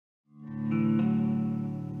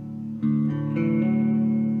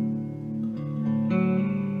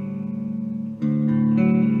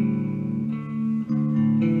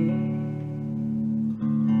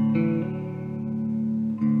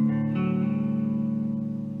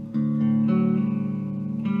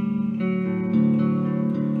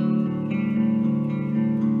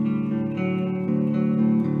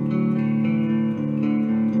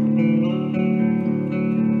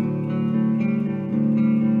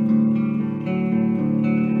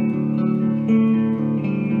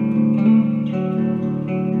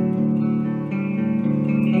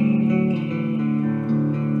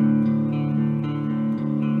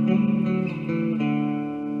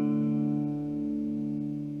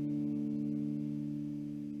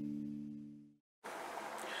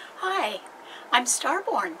I'm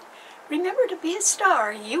Starborn. Remember, to be a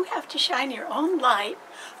star, you have to shine your own light,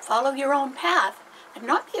 follow your own path, and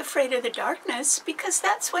not be afraid of the darkness, because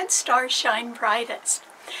that's when stars shine brightest.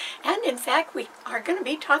 And in fact, we are going to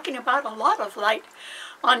be talking about a lot of light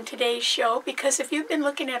on today's show, because if you've been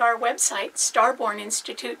looking at our website,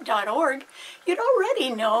 starborninstitute.org, you'd already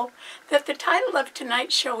know that the title of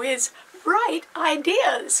tonight's show is Bright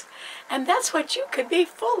Ideas. And that's what you could be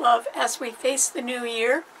full of as we face the new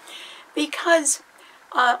year, because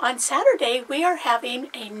on Saturday we are having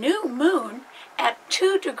a new moon at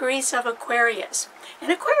 2 degrees of Aquarius.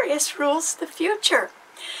 And Aquarius rules the future.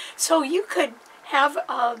 So you could have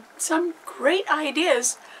some great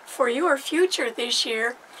ideas for your future this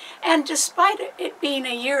year. And despite it being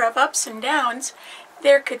a year of ups and downs,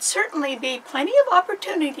 there could certainly be plenty of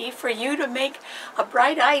opportunity for you to make a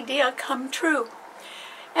bright idea come true.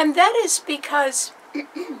 And that is because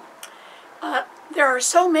there are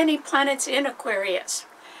so many planets in Aquarius.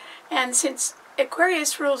 And since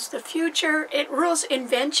Aquarius rules the future, it rules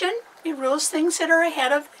invention, it rules things that are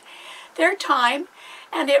ahead of their time,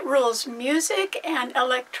 and it rules music and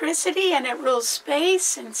electricity, and it rules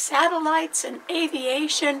space and satellites and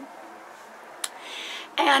aviation.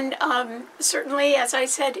 And certainly, as I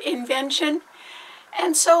said, invention.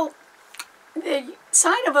 And so the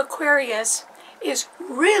sign of Aquarius is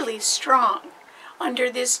really strong under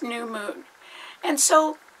this new moon. And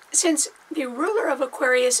so, since the ruler of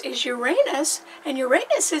Aquarius is Uranus, and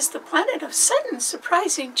Uranus is the planet of sudden,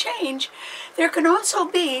 surprising change, there can also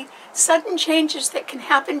be sudden changes that can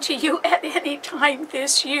happen to you at any time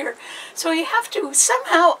this year. So you have to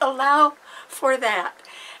somehow allow for that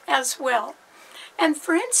as well. And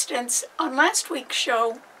for instance, on last week's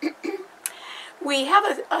show, we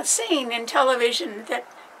have a saying in television that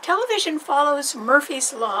television follows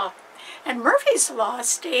Murphy's Law. And Murphy's Law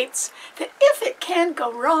states that if it can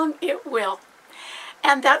go wrong, it will.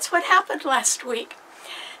 And that's what happened last week.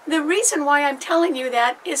 The reason why I'm telling you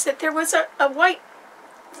that is that there was a white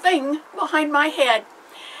thing behind my head.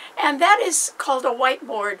 And that is called a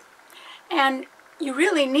whiteboard. And you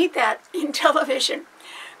really need that in television,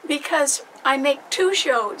 because I make 2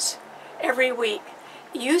 shows every week.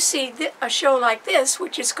 You see a show like this,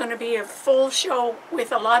 which is going to be a full show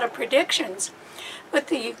with a lot of predictions. But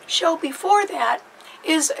the show before that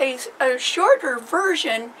is a shorter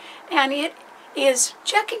version, and it is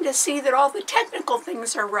checking to see that all the technical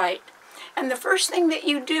things are right. And the first thing that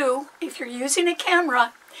you do, if you're using a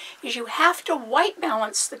camera, is you have to white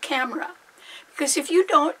balance the camera. Because if you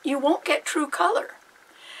don't, you won't get true color.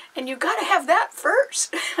 And you've got to have that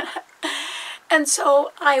first. And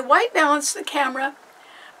so I white balance the camera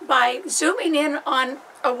by zooming in on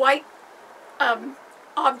a white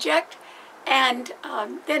object, and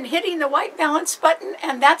then hitting the white balance button,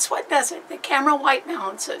 and that's what does it. The camera white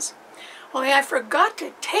balances. Only I forgot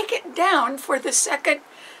to take it down for the second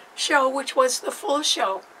show, which was the full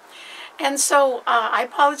show. And so I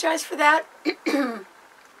apologize for that.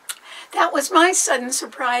 That was my sudden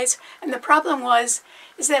surprise, and the problem is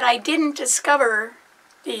that I didn't discover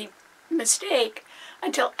the mistake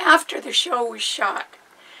until after the show was shot.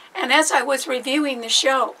 And as I was reviewing the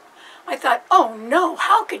show, I thought, oh no,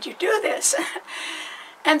 how could you do this?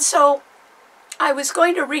 And so I was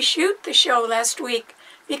going to reshoot the show last week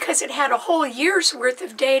because it had a whole year's worth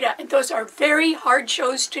of data, and those are very hard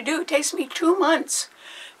shows to do. It takes me 2 months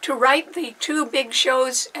to write the 2 big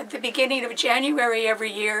shows at the beginning of January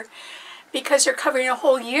every year, because they're covering a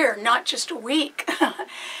whole year, not just a week.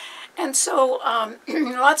 And so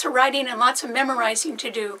lots of writing and lots of memorizing to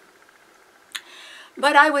do.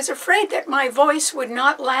 But I was afraid that my voice would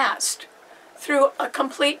not last through a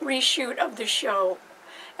complete reshoot of the show.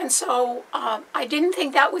 And so I didn't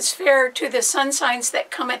think that was fair to the sun signs that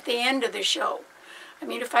come at the end of the show. I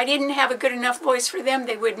mean, if I didn't have a good enough voice for them,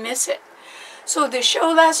 they would miss it. So the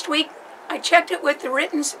show last week, I checked it with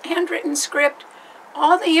the handwritten script.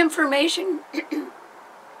 All the information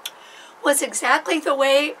was exactly the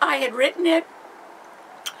way I had written it.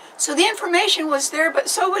 So the information was there, but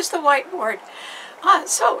so was the whiteboard.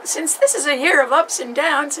 So since this is a year of ups and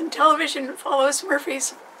downs, and television follows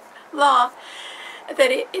Murphy's Law,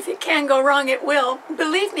 that if it can go wrong, it will.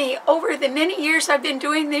 Believe me, over the many years I've been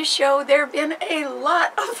doing this show, there have been a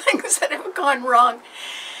lot of things that have gone wrong.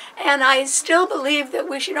 And I still believe that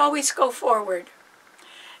we should always go forward.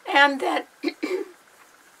 And that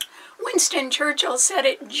Winston Churchill said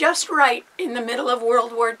it just right in the middle of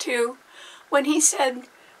World War II, when he said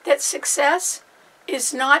that success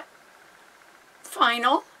is not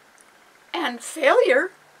final, and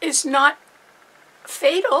failure is not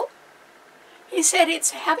fatal. He said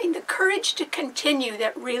it's having the courage to continue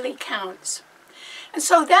that really counts. And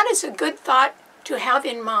so that is a good thought to have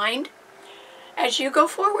in mind as you go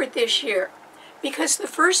forward this year. Because the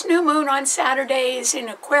first new moon on Saturday is in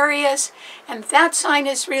Aquarius, and that sign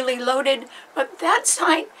is really loaded, but that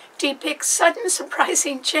sign depicts sudden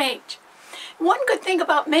surprising change. One good thing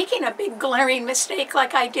about making a big glaring mistake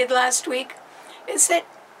like I did last week is that,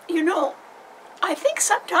 you know, I think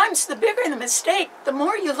sometimes the bigger the mistake, the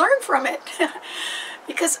more you learn from it.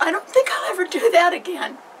 Because I don't think I'll ever do that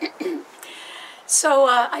again. So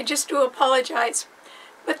I just do apologize.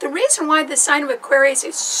 But the reason why the sign of Aquarius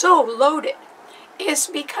is so loaded is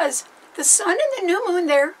because the sun and the new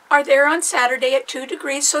moon are there on Saturday at 2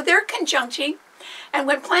 degrees, so they're conjuncting. And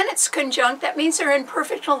when planets conjunct, that means they're in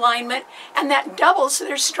perfect alignment, and that doubles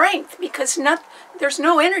their strength because there's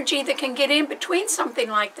no energy that can get in between something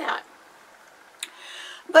like that.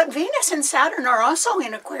 But Venus and Saturn are also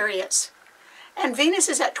in Aquarius. And Venus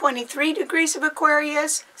is at 23 degrees of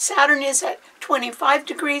Aquarius. Saturn is at 25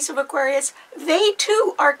 degrees of Aquarius. They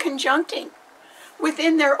too are conjuncting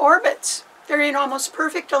within their orbits. They're in almost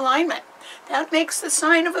perfect alignment. That makes the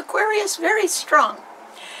sign of Aquarius very strong.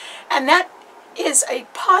 And that is a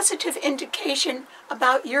positive indication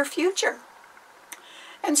about your future.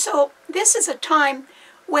 And so this is a time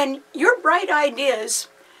when your bright ideas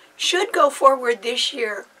should go forward this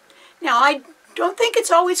year. Now, I don't think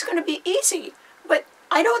it's always going to be easy, but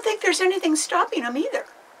I don't think there's anything stopping them either.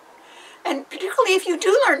 And particularly if you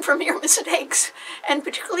do learn from your mistakes, and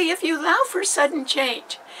particularly if you allow for sudden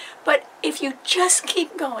change. But if you just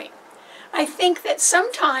keep going, I think that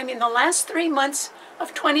sometime in the last 3 months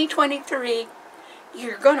of 2023,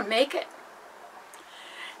 you're going to make it.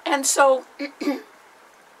 And so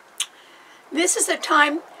this is a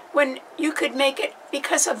time when you could make it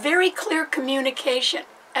because of very clear communication.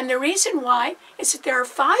 And the reason why is that there are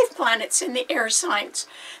 5 planets in the air signs.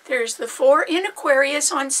 There's the 4 in Aquarius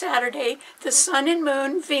on Saturday, the Sun and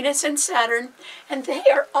Moon, Venus and Saturn, and they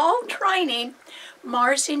are all trining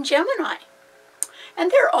Mars in Gemini. And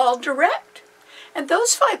they're all direct. And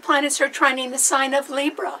those 5 planets are trining the sign of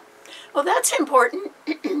Libra. Well, that's important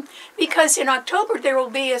because in October there will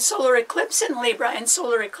be a solar eclipse in Libra, and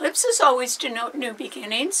solar eclipses always denote new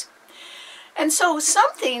beginnings. And so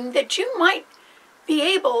something that you might be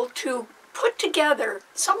able to put together,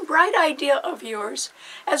 some bright idea of yours,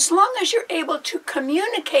 as long as you're able to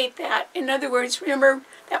communicate that. In other words, remember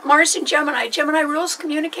that Mars in Gemini, Gemini rules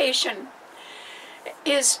communication,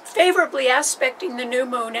 is favorably aspecting the new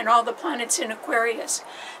moon and all the planets in Aquarius.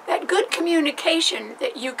 That good communication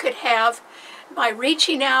that you could have by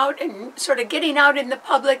reaching out and sort of getting out in the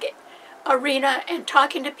public arena and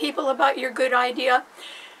talking to people about your good idea,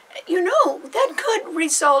 you know, that could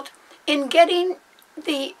result in getting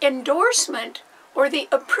the endorsement or the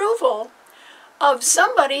approval of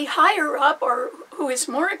somebody higher up or who is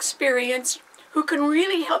more experienced, who can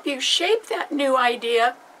really help you shape that new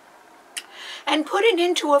idea and put it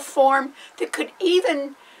into a form that could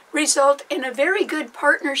even result in a very good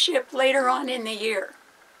partnership later on in the year.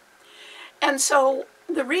 And so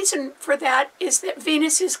the reason for that is that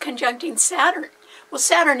Venus is conjuncting Saturn. Well,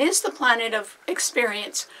 Saturn is the planet of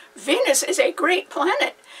experience. Venus is a great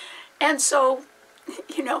planet. And so,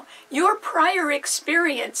 you know, your prior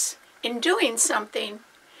experience in doing something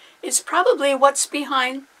is probably what's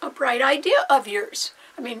behind a bright idea of yours.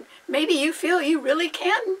 I mean, maybe you feel you really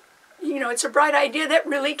can, you know, it's a bright idea that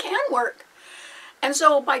really can work. And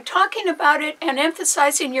so by talking about it and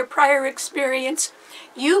emphasizing your prior experience,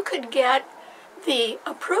 you could get the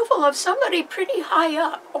approval of somebody pretty high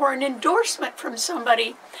up or an endorsement from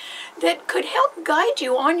somebody that could help guide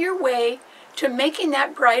you on your way to making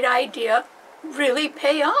that bright idea really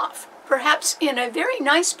pay off, perhaps in a very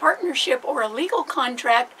nice partnership or a legal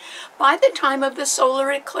contract by the time of the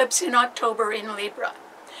solar eclipse in October in Libra.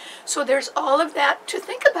 So there's all of that to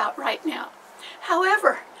think about right now.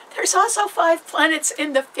 However, there's also 5 planets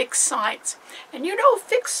in the fixed signs. And you know,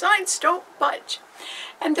 fixed signs don't budge.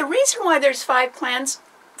 And the reason why there's 5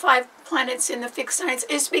 planets in the fixed signs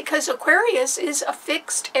is because Aquarius is a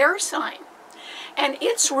fixed air sign. And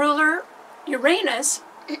its ruler, Uranus,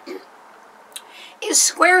 is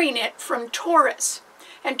squaring it from Taurus.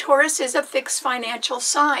 And Taurus is a fixed financial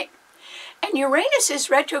sign. And Uranus is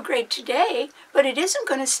retrograde today, but it isn't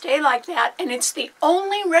going to stay like that. And it's the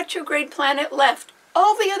only retrograde planet left.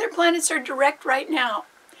 All the other planets are direct right now.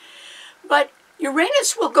 But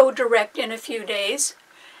Uranus will go direct in a few days.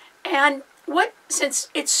 And since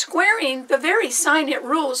it's squaring the very sign it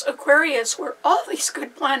rules, Aquarius, where all these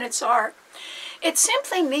good planets are, it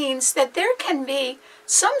simply means that there can be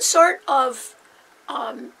some sort of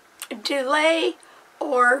delay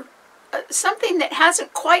or something that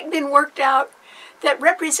hasn't quite been worked out that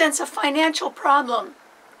represents a financial problem.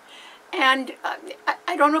 And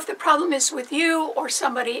I don't know if the problem is with you or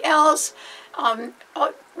somebody else.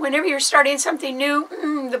 Whenever you're starting something new,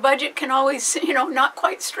 the budget can always, not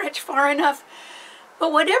quite stretch far enough.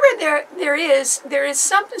 But whatever there is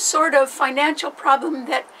some sort of financial problem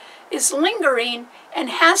that is lingering and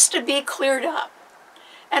has to be cleared up.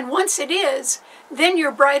 And once it is, then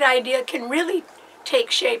your bright idea can really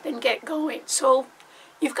take shape and get going. So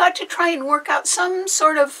you've got to try and work out some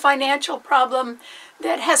sort of financial problem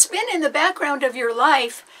that has been in the background of your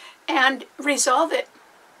life and resolve it.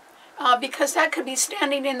 Because that could be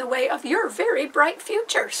standing in the way of your very bright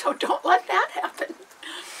future. So don't let that happen.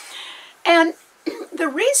 And the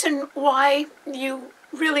reason why you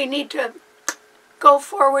really need to go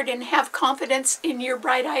forward and have confidence in your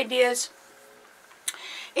bright ideas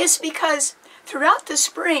is because throughout the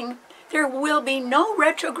spring there will be no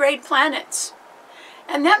retrograde planets.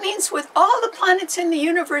 And that means with all the planets in the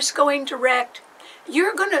universe going direct,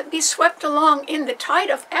 you're going to be swept along in the tide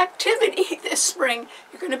of activity this spring.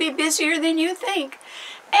 You're going to be busier than you think.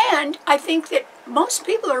 And I think that most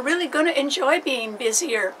people are really going to enjoy being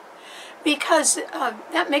busier because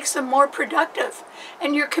that makes them more productive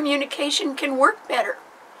and your communication can work better.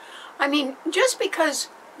 I mean, just because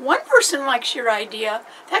one person likes your idea,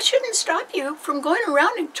 that shouldn't stop you from going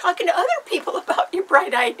around and talking to other people about your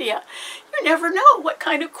bright idea. You never know what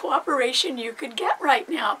kind of cooperation you could get right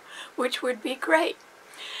now, which would be great.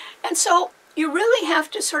 And so you really have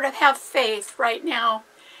to sort of have faith right now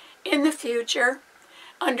in the future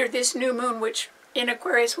under this new moon, which in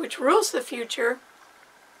Aquarius, which rules the future.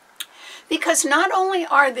 Because not only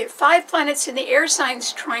are the 5 planets in the air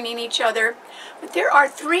signs trining each other, but there are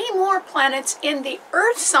 3 more planets in the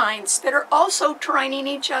earth signs that are also trining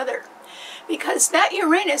each other. Because that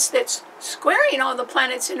Uranus that's squaring all the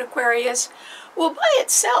planets in Aquarius, well, by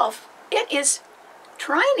itself, it is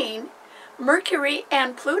trining Mercury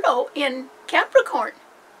and Pluto in Capricorn.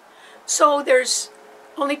 So there's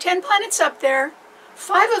only 10 planets up there,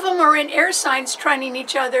 5 of them are in air signs trining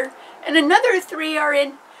each other, and another 3 are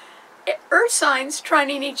in earth signs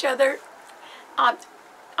trining each other.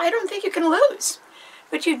 I don't think you can lose.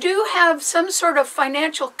 But you do have some sort of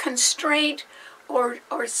financial constraint or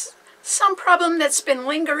some problem that's been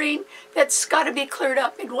lingering that's got to be cleared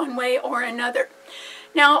up in one way or another.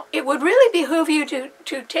 Now, it would really behoove you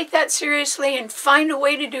to take that seriously and find a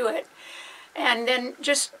way to do it. And then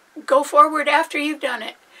just go forward after you've done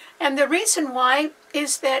it. And the reason why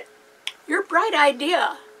is that your bright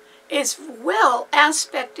idea is well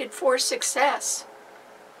aspected for success.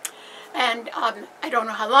 And I don't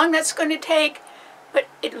know how long that's going to take, but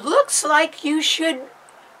it looks like you should,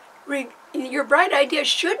 your bright idea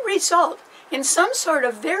should result in some sort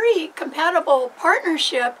of very compatible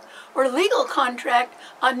partnership or legal contract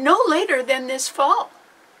no later than this fall.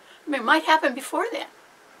 I mean, it might happen before then.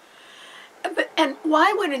 And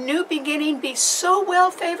why would a new beginning be so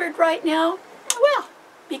well favored right now? Well,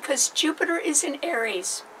 because Jupiter is in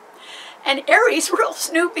Aries. And Aries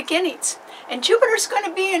rules new beginnings. And Jupiter's going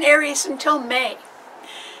to be in Aries until May.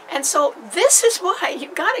 And so this is why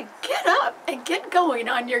you've got to get up and get going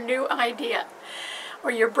on your new idea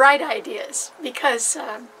or your bright ideas. Because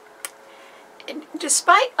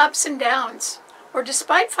despite ups and downs or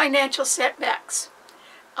despite financial setbacks,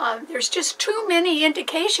 there's just too many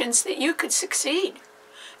indications that you could succeed.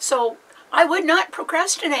 So I would not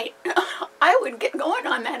procrastinate. I would get going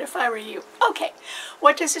on that if I were you. Okay,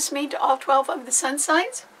 what does this mean to all 12 of the sun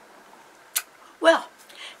signs? Well,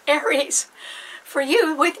 Aries, for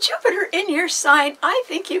you, with Jupiter in your sign, I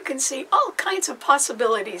think you can see all kinds of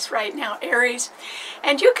possibilities right now, Aries.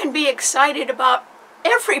 And you can be excited about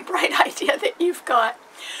every bright idea that you've got.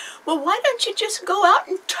 Well, why don't you just go out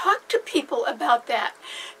and talk to people about that?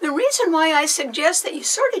 The reason why I suggest that you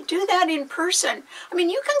sort of do that in person, I mean,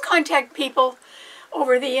 you can contact people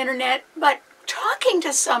over the internet, but talking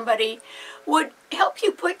to somebody would help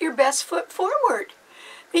you put your best foot forward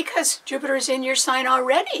because Jupiter's in your sign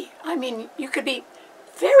already. I mean, you could be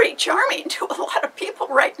very charming to a lot of people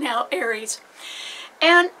right now, Aries.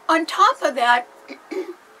 And on top of that,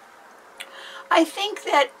 I think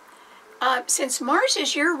that since Mars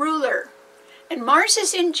is your ruler, and Mars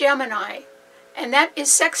is in Gemini, and that is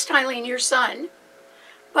sextiling your sun,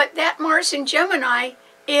 but that Mars in Gemini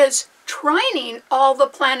is trining all the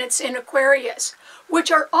planets in Aquarius, which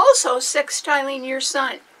are also sextiling your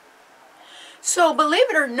sun. So believe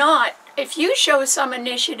it or not, if you show some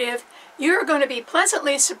initiative, you're going to be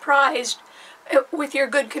pleasantly surprised with your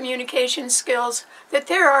good communication skills that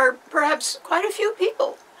there are perhaps quite a few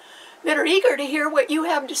people that are eager to hear what you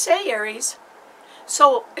have to say, Aries.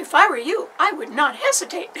 So if I were you, I would not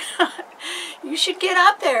hesitate. You should get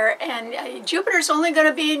out there, and Jupiter's only going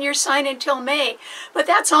to be in your sign until May, but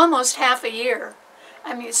that's almost half a year.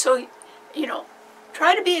 I mean, so, you know,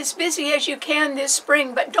 try to be as busy as you can this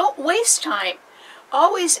spring, but don't waste time.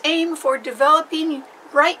 Always aim for developing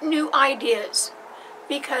bright new ideas,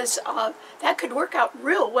 because that could work out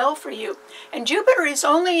real well for you. And Jupiter is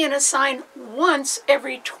only in a sign once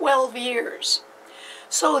every 12 years.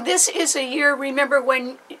 So this is a year, remember,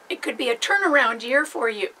 when it could be a turnaround year for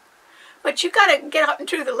you. But you got to get out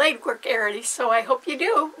into the legwork area, so I hope you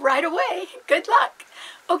do right away. Good luck.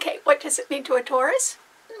 Okay, what does it mean to a Taurus?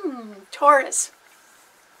 Taurus.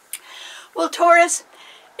 Well, Taurus,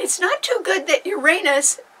 it's not too good that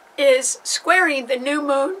Uranus is squaring the new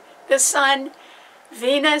moon, the sun,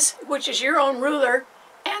 Venus, which is your own ruler,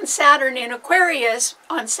 and Saturn in Aquarius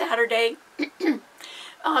on Saturday,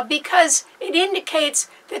 because it indicates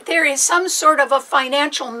that there is some sort of a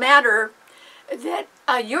financial matter that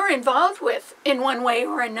you're involved with in one way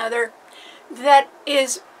or another that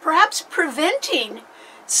is perhaps preventing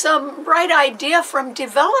some bright idea from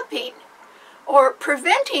developing, or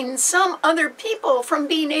preventing some other people from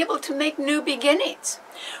being able to make new beginnings.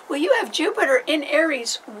 Well, you have Jupiter in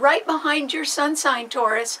Aries right behind your sun sign,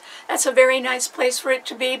 Taurus. That's a very nice place for it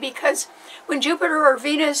to be, because when Jupiter or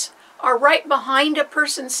Venus are right behind a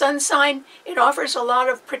person's sun sign, it offers a lot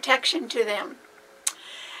of protection to them.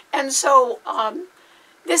 And so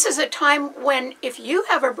this is a time when, if you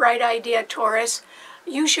have a bright idea, Taurus,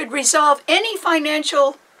 you should resolve any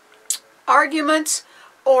financial arguments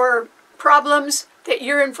or problems that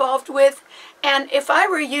you're involved with. And if I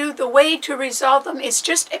were you, the way to resolve them is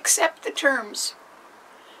just accept the terms.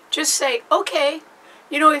 Just say, okay,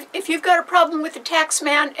 you know, if you've got a problem with the tax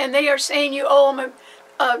man and they are saying you owe them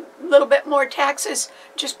a little bit more taxes,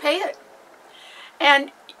 just pay it.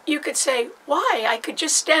 And you could say, why? I could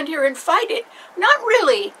just stand here and fight it. Not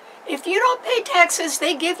really. If you don't pay taxes,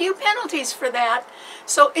 they give you penalties for that.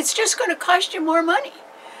 So it's just going to cost you more money.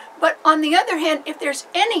 But on the other hand, if there's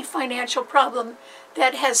any financial problem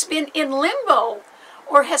that has been in limbo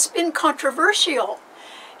or has been controversial,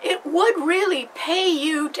 it would really pay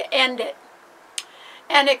you to end it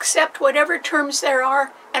and accept whatever terms there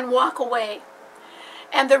are and walk away.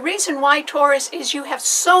 And the reason why, Taurus, is you have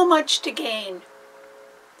so much to gain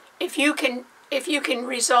if you can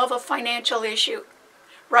resolve a financial issue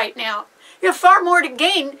right now. You have far more to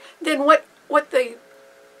gain than what the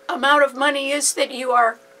amount of money is that you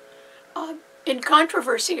are in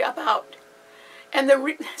controversy about. And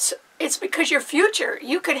it's because your future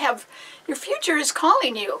is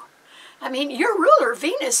calling you. I mean, your ruler,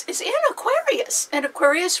 Venus, is in Aquarius, and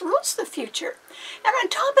Aquarius rules the future. And on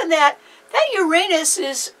top of that, that Uranus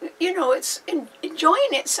is, you know, it's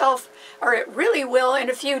enjoying itself, or it really will in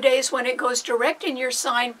a few days when it goes direct in your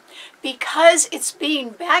sign, because it's being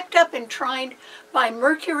backed up and trined by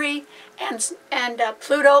Mercury and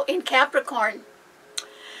Pluto in Capricorn.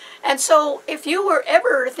 And so if you were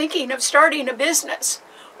ever thinking of starting a business,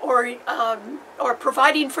 or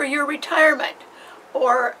providing for your retirement,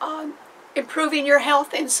 or improving your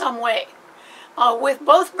health in some way, with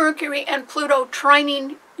both Mercury and Pluto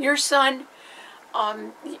trining your sun,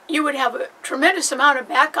 you would have a tremendous amount of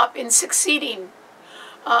backup in succeeding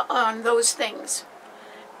on those things.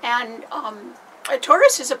 And a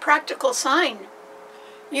Taurus is a practical sign.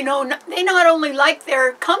 You know, they not only like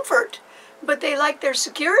their comfort, but they like their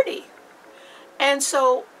security. And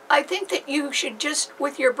so I think that you should just,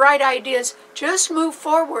 with your bright ideas, just move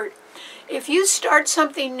forward. If you start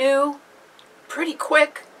something new pretty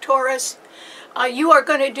quick, Taurus, you are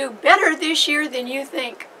going to do better this year than you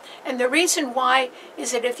think. And the reason why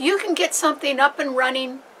is that if you can get something up and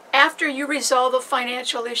running after you resolve a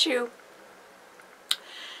financial issue,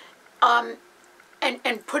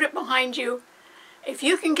 and put it behind you, if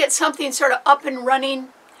you can get something sort of up and running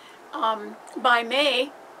by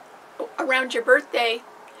May, around your birthday,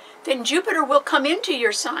 then Jupiter will come into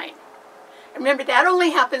your sign. And remember, that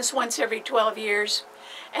only happens once every 12 years.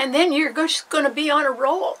 And then you're just going to be on a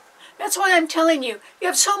roll. That's why I'm telling you, you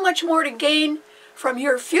have so much more to gain from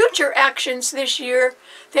your future actions this year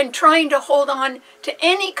than trying to hold on to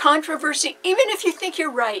any controversy, even if you think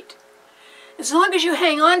you're right. As long as you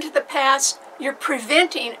hang on to the past, you're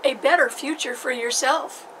preventing a better future for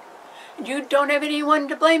yourself. You don't have anyone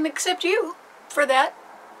to blame except you for that,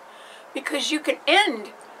 because you can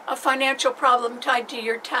end a financial problem tied to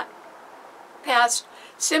your past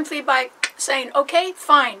simply by saying, okay,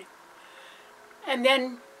 fine, and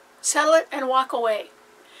then settle it and walk away.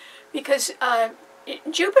 Because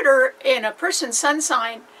Jupiter in a person's sun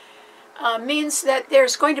sign means that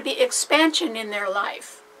there's going to be expansion in their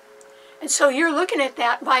life. And so you're looking at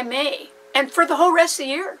that by May, and for the whole rest of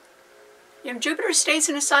the year. You know, Jupiter stays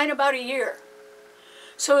in a sign about a year.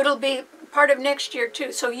 So it'll be part of next year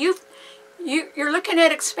too. So you're looking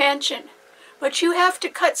at expansion, but you have to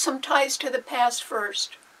cut some ties to the past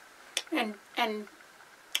first. And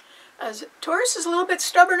as Taurus is a little bit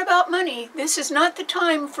stubborn about money, this is not the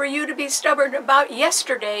time for you to be stubborn about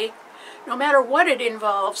yesterday, no matter what it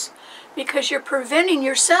involves, because you're preventing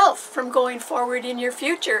yourself from going forward in your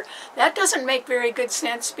future. That doesn't make very good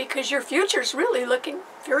sense, because your future's really looking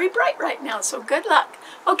very bright right now, so good luck.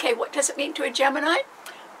 Okay, what does it mean to a Gemini?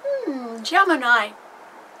 Gemini.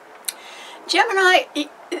 Gemini,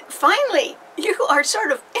 finally, you are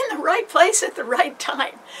sort of in the right place at the right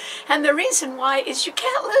time. And the reason why is you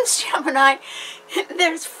can't lose, Gemini.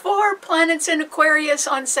 There's 4 planets in Aquarius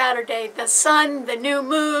on Saturday. The Sun, the new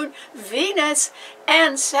moon, Venus,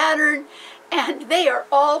 and Saturn. And they are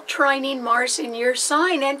all trining Mars in your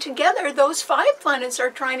sign. And together, those 5 planets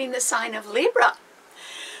are trining the sign of Libra.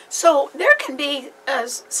 So there can be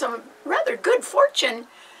some rather good fortune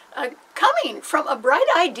coming from a bright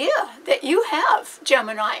idea that you have,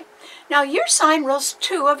 Gemini. Now, your sign rules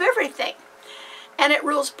 2 of everything, and it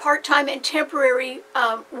rules part-time and temporary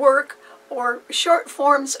work, or short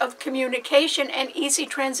forms of communication and easy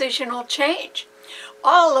transitional change,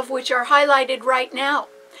 all of which are highlighted right now.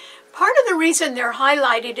 Part of the reason they're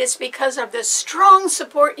highlighted is because of the strong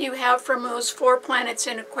support you have from those 4 planets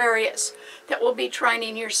in Aquarius that will be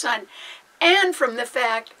trining your sun, and from the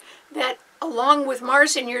fact that along with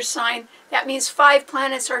Mars in your sign, that means 5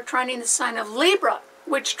 planets are trining the sign of Libra,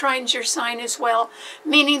 which trines your sign as well,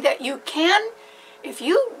 meaning that you can, if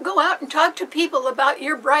you go out and talk to people about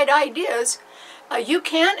your bright ideas, you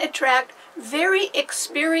can attract very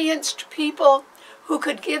experienced people who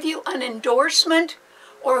could give you an endorsement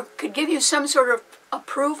or could give you some sort of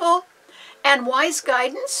approval and wise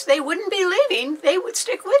guidance. They wouldn't be leaving, they would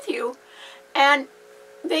stick with you, and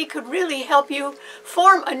they could really help you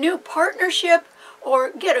form a new partnership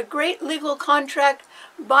or get a great legal contract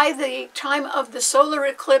by the time of the solar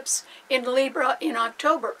eclipse in Libra in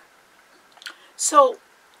October. So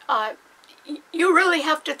you really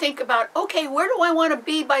have to think about, okay, where do I want to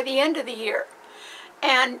be by the end of the year?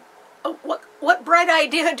 And what bright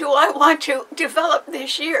idea do I want to develop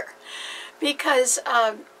this year? Because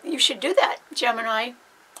you should do that, Gemini.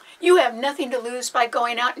 You have nothing to lose by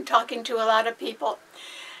going out and talking to a lot of people.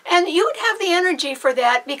 And you would have the energy for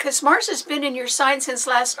that because Mars has been in your sign since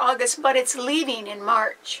last August, but it's leaving in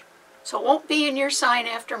March. So it won't be in your sign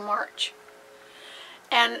after March.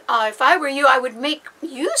 And if I were you, I would make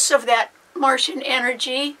use of that Martian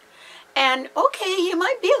energy. And okay, you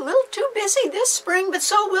might be a little too busy this spring, but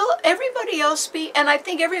so will everybody else be. And I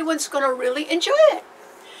think everyone's going to really enjoy it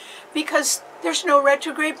because there's no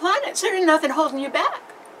retrograde planets. There's nothing holding you back.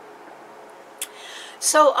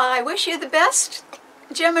 So I wish you the best,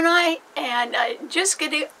 Gemini, and just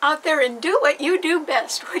get out there and do what you do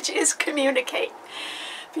best, which is communicate,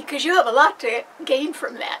 because you have a lot to gain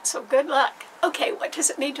from that, so good luck. Okay, what does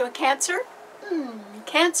it mean to a Cancer?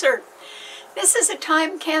 Cancer. This is a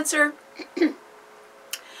time, Cancer,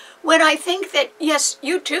 when I think that, yes,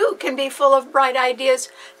 you too can be full of bright ideas.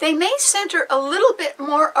 They may center a little bit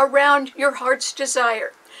more around your heart's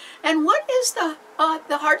desire. And what is the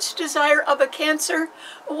heart's desire of a Cancer?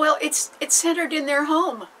 Well, it's centered in their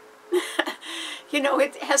home. You know,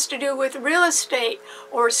 it has to do with real estate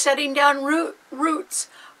or setting down roots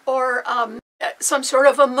or some sort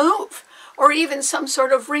of a move or even some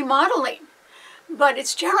sort of remodeling. But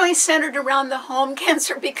it's generally centered around the home,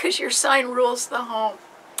 Cancer, because your sign rules the home.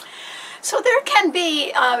 So there can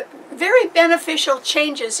be very beneficial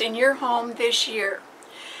changes in your home this year.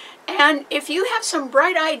 And if you have some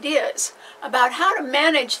bright ideas about how to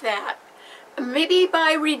manage that, maybe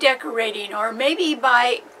by redecorating, or maybe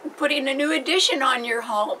by putting a new addition on your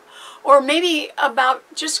home, or maybe about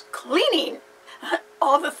just cleaning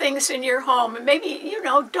all the things in your home, and maybe, you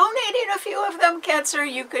know, donating a few of them, Cancer,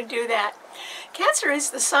 you could do that. Cancer is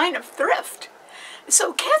the sign of thrift.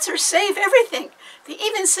 So Cancer save everything. They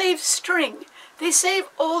even save string. They save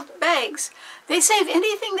old bags. They save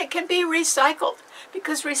anything that can be recycled,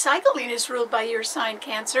 because recycling is ruled by your sign,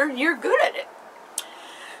 Cancer, and you're good at it.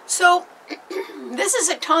 So this is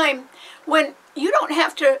a time when you don't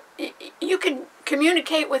have to, you can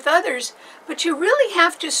communicate with others, but you really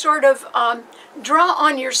have to sort of draw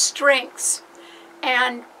on your strengths.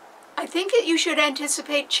 And I think that you should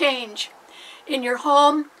anticipate change in your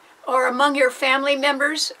home or among your family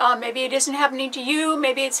members. Maybe it isn't happening to you,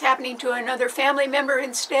 maybe it's happening to another family member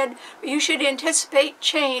instead. But you should anticipate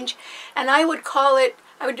change, and I would call it,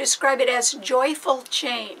 I would describe it as joyful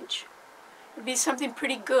change. It would be something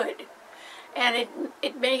pretty good. And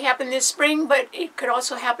it may happen this spring, but it could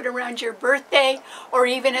also happen around your birthday or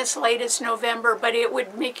even as late as November, but it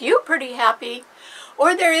would make you pretty happy.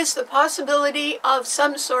 Or there is the possibility of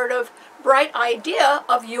some sort of bright idea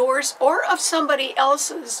of yours or of somebody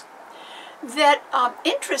else's that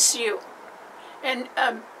interests you. And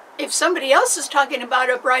if somebody else is talking about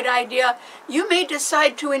a bright idea, you may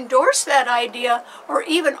decide to endorse that idea or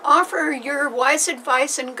even offer your wise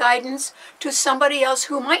advice and guidance to somebody else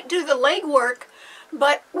who might do the legwork,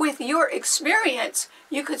 but with your experience,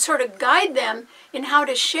 you could sort of guide them in how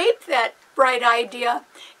to shape that bright idea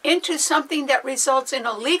into something that results in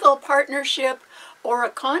a legal partnership or a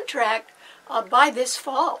contract by this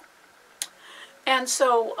fall. And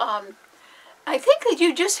so I think that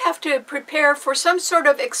you just have to prepare for some sort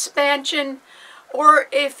of expansion, or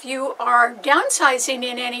if you are downsizing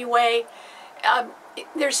in any way,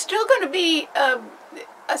 there's still going to be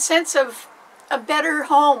a sense of a better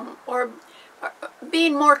home or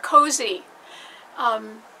being more cozy,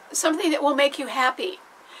 something that will make you happy.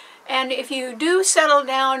 And if you do settle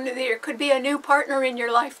down, there could be a new partner in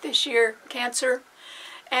your life this year, Cancer,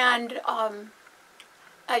 and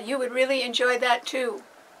you would really enjoy that too.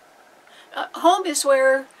 Home is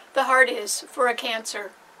where the heart is for a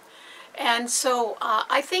Cancer. And so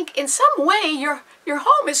I think in some way your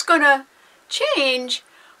home is going to change,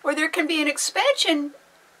 or there can be an expansion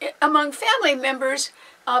among family members,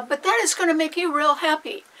 but that is going to make you real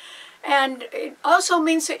happy. And it also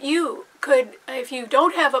means that you could, if you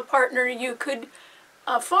don't have a partner, you could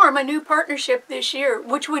form a new partnership this year,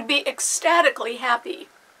 which would be ecstatically happy.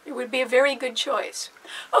 It would be a very good choice.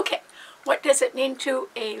 Okay, what does it mean to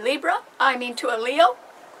a Libra? I mean to a Leo?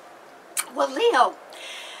 Well, Leo,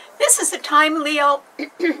 this is the time, Leo,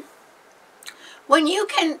 when you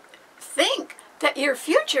can think that your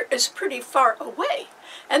future is pretty far away.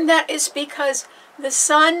 And that is because the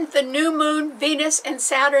Sun, the new moon, Venus, and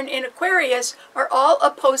Saturn in Aquarius are all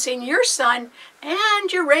opposing your Sun,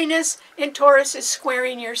 and Uranus in Taurus is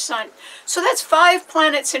squaring your Sun. So that's 5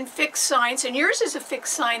 planets in fixed signs, and yours is a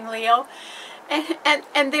fixed sign, Leo,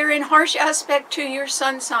 and they're in harsh aspect to your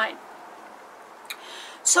Sun sign.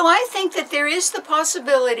 So I think that there is the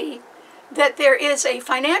possibility that there is a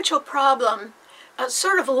financial problem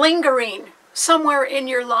sort of lingering somewhere in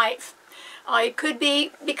your life. It could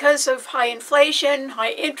be because of high inflation,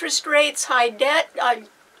 high interest rates, high debt.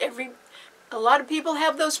 A lot of people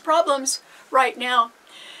have those problems right now.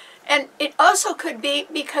 And it also could be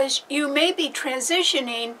because you may be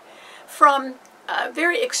transitioning from a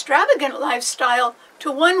very extravagant lifestyle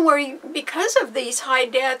to one where you, because of these high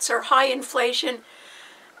debts or high inflation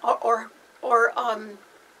or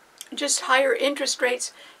just higher interest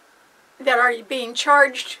rates that are being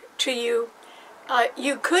charged to you,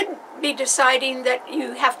 you could be deciding that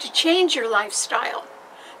you have to change your lifestyle,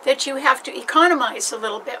 that you have to economize a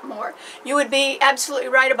little bit more. You would be absolutely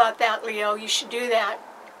right about that, Leo. You should do that.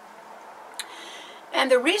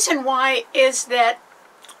 And the reason why is that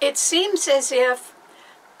it seems as if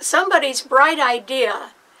somebody's bright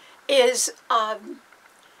idea is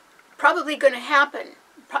probably going to happen.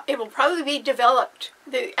 It will probably be developed.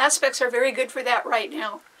 The aspects are very good for that right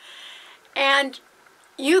now. And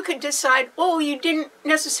you could decide, oh, you didn't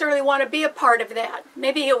necessarily want to be a part of that.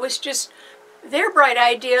 Maybe it was just their bright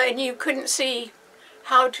idea and you couldn't see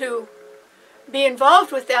how to be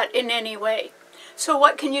involved with that in any way. So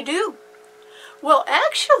what can you do? Well,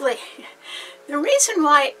 actually, the reason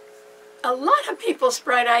why a lot of people's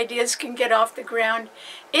bright ideas can get off the ground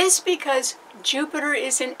is because Jupiter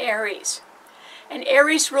is in Aries. And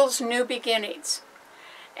Aries rules new beginnings.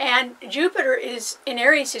 And Jupiter is in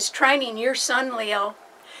Aries is trining your Sun, Leo.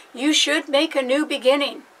 You should make a new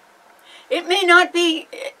beginning. It may not be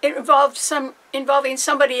involving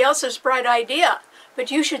somebody else's bright idea,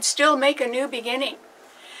 but you should still make a new beginning.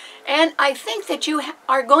 And I think that you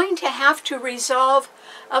are going to have to resolve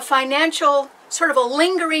a financial, sort of a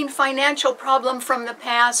lingering financial problem from the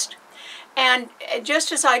past. And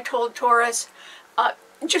just as I told Taurus,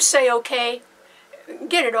 just say okay,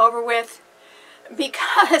 get it over with.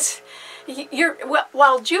 Because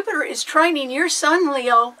while Jupiter is trining your Sun,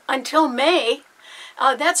 Leo, until May,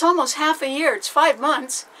 that's almost half a year. It's 5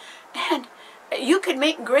 months. And you could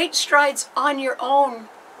make great strides on your own.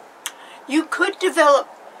 You could develop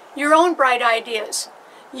your own bright ideas.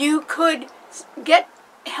 You could get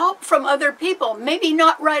help from other people. Maybe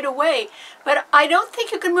not right away, but I don't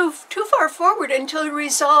think you can move too far forward until you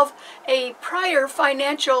resolve a prior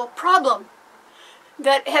financial problem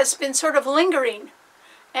that has been sort of lingering,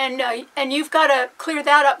 and you've got to clear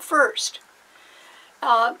that up first.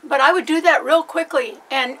 But I would do that real quickly.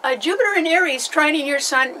 And Jupiter in Aries trining your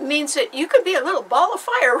sun means that you could be a little ball of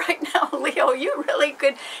fire right now, Leo. You really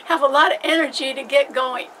could have a lot of energy to get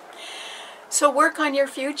going. So work on your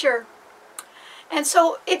future. And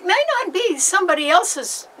so it may not be somebody else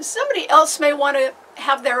may want to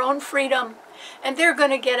have their own freedom, and they're going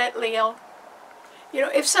to get it, Leo. You know,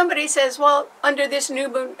 if somebody says, well, under this new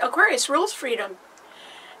moon, Aquarius rules freedom,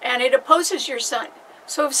 and it opposes your sun.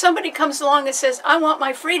 So if somebody comes along and says, I want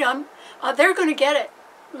my freedom, they're going to get it,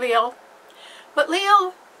 Leo. But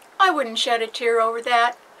Leo, I wouldn't shed a tear over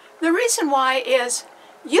that. The reason why is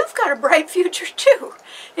you've got a bright future too.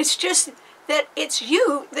 It's just that it's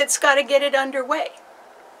you that's got to get it underway.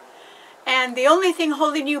 And the only thing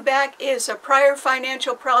holding you back is a prior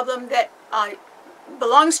financial problem that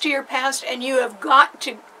belongs to your past, and you have got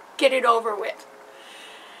to get it over with.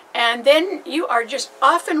 And then you are just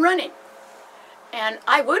off and running. And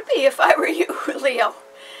I would be if I were you, Leo.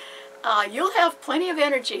 You'll have plenty of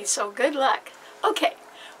energy, so good luck. Okay,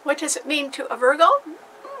 what does it mean to a Virgo?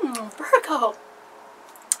 Virgo.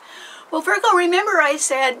 Well, Virgo, remember I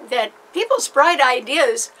said that people's bright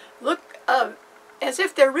ideas look as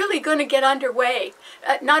if they're really going to get underway,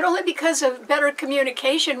 not only because of better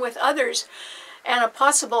communication with others and a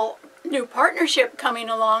possible new partnership coming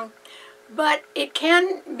along, but it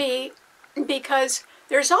can be because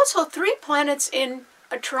there's also 3 planets in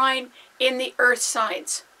a trine in the Earth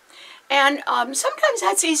signs. And sometimes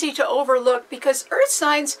that's easy to overlook because Earth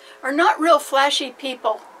signs are not real flashy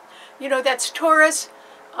people. You know, that's Taurus,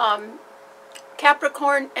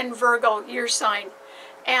 Capricorn, and Virgo, your sign.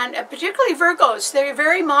 And particularly Virgos, they're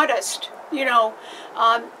very modest. You know,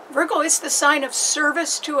 Virgo is the sign of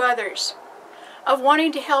service to others, of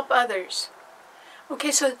wanting to help others.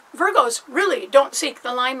 Okay, so Virgos really don't seek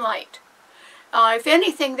the limelight. If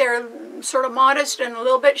anything, they're sort of modest and a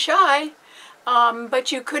little bit shy,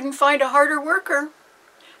 but you couldn't find a harder worker.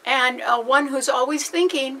 And one who's always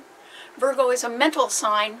thinking. Virgo is a mental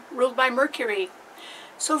sign ruled by Mercury.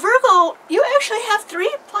 So Virgo, you actually have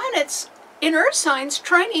 3 planets in Earth signs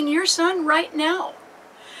trining your sun right now.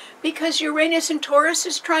 Because Uranus in Taurus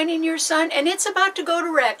is trining your sun, and it's about to go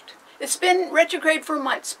direct. It's been retrograde for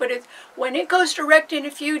months, but when it goes direct in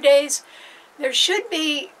a few days, there should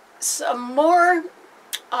be some more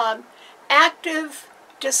active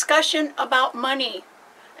discussion about money,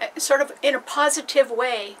 sort of in a positive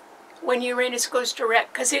way, when Uranus goes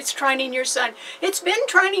direct, because it's trining your sun. It's been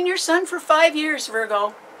trining your sun for 5 years,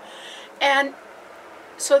 Virgo. And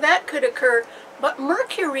so that could occur. But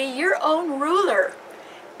Mercury, your own ruler,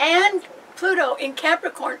 and Pluto in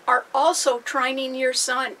Capricorn are also trining your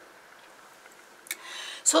sun.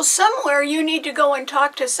 So somewhere you need to go and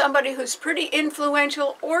talk to somebody who's pretty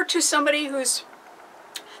influential, or to somebody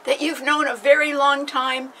that you've known a very long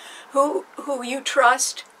time, who you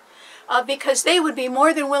trust, because they would be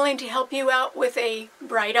more than willing to help you out with a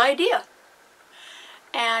bright idea.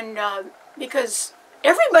 And because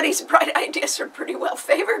everybody's bright ideas are pretty well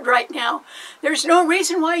favored right now, there's no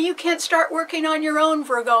reason why you can't start working on your own,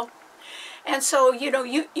 Virgo. And so, you know,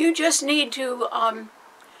 you just need to,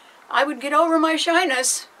 I would get over my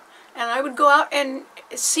shyness, and I would go out and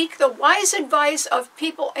seek the wise advice of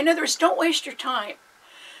people. In other words, don't waste your time.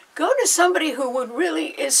 Go to somebody who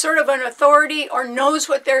is sort of an authority, or knows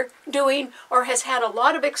what they're doing, or has had a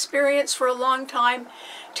lot of experience for a long time.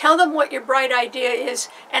 Tell them what your bright idea is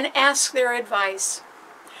and ask their advice.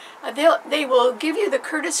 They will give you the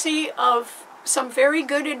courtesy of some very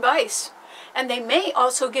good advice, and they may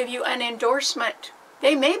also give you an endorsement.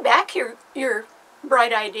 They may back your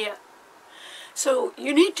bright idea. So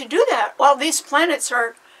you need to do that while these planets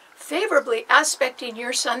are favorably aspecting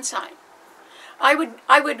your sun sign. I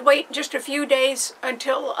would wait just a few days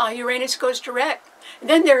until Uranus goes direct.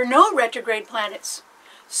 Then there are no retrograde planets.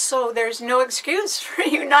 So there's no excuse for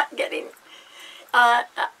you not getting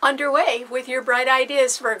underway with your bright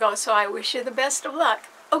ideas, Virgo. So I wish you the best of luck.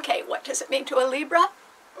 Okay, what does it mean to a Libra?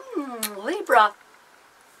 Libra.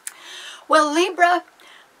 Well, Libra,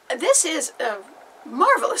 this is a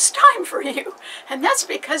marvelous time for you, and that's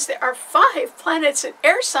because there are 5 planets in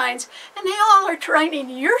air signs, and they all are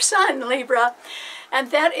trining your sun, Libra.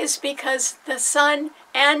 And that is because the sun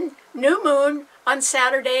and new moon on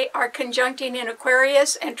Saturday are conjuncting in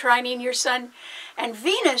Aquarius and trining your sun, and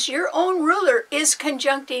Venus, your own ruler, is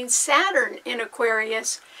conjuncting Saturn in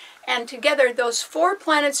Aquarius, and together those 4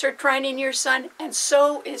 planets are trining your sun, and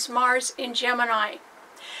so is Mars in Gemini.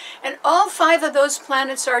 And all 5 of those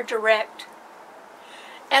planets are direct.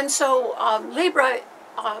 And so, Libra,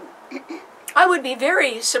 I would be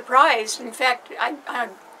very surprised. In fact, I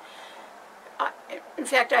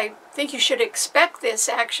think you should expect this,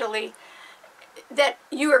 actually. that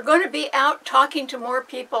you are going to be out talking to more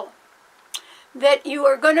people, that you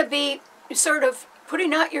are going to be sort of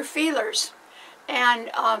putting out your feelers and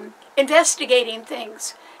investigating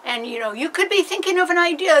things. And you could be thinking of an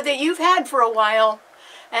idea that you've had for a while,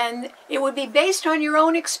 and it would be based on your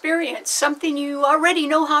own experience, something you already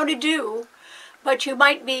know how to do, but you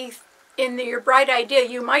might be, in your bright idea,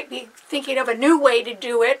 you might be thinking of a new way to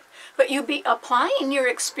do it, but you'd be applying your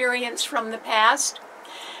experience from the past.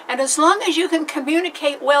 And as long as you can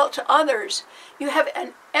communicate well to others, you have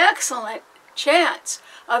an excellent chance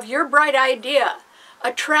of your bright idea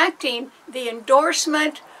attracting the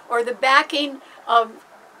endorsement or the backing of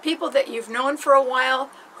people that you've known for a while,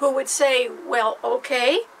 who would say, well,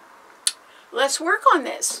 okay, let's work on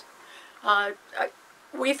this.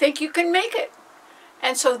 We think you can make it.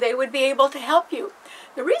 And so they would be able to help you.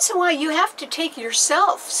 The reason why you have to take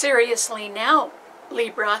yourself seriously now,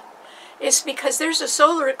 Libra, is because there's a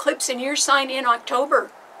solar eclipse in your sign in October.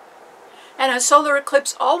 And a solar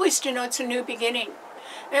eclipse always denotes a new beginning.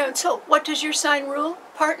 And so what does your sign rule?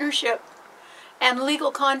 Partnership and legal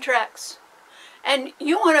contracts. And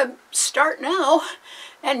you want to start now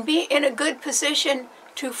and be in a good position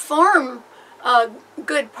to form a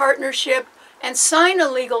good partnership and sign a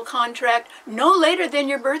legal contract no later than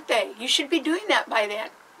your birthday. You should be doing that by then.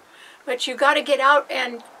 But you got to get out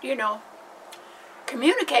and,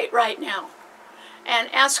 communicate right now and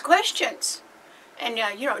ask questions and,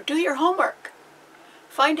 do your homework.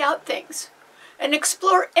 Find out things and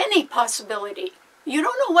explore any possibility. You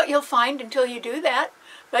don't know what you'll find until you do that,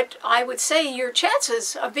 but I would say your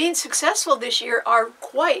chances of being successful this year are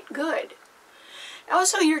quite good.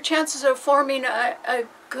 Also, your chances of forming a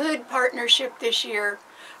good partnership this year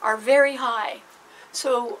are very high.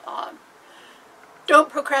 So don't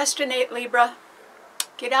procrastinate, Libra.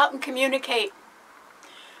 Get out and communicate.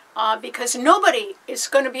 Because nobody is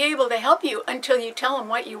going to be able to help you until you tell them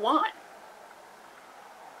what you want.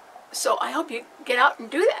 So I hope you get out and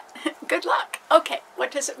do that. Good luck. Okay,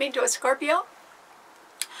 what does it mean to a Scorpio?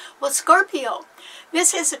 Well, Scorpio,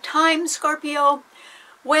 this is a time, Scorpio,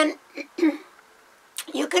 when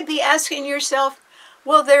you could be asking yourself,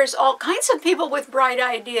 well, there's all kinds of people with bright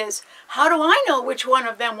ideas. How do I know which one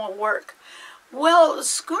of them will work? Well,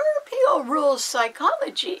 Scorpio rules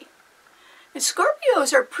psychology. And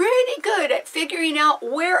Scorpios are pretty good at figuring out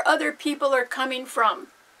where other people are coming from.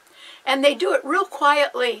 And they do it real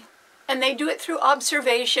quietly. And they do it through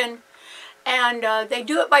observation. And they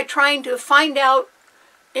do it by trying to find out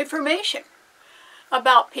information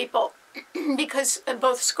about people. Because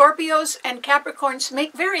both Scorpios and Capricorns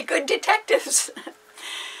make very good detectives.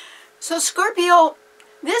 So Scorpio,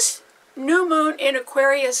 this new moon in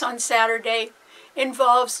Aquarius on Saturday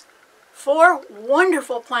involves 4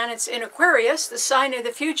 wonderful planets in Aquarius, the sign of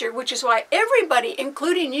the future, which is why everybody,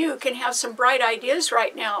 including you, can have some bright ideas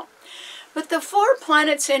right now. But the 4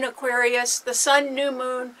 planets in Aquarius, the Sun, New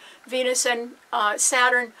Moon, Venus, and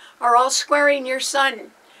Saturn, are all squaring your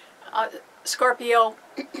Sun, Scorpio.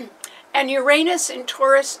 And Uranus in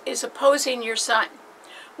Taurus is opposing your Sun.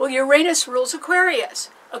 Well, Uranus rules Aquarius.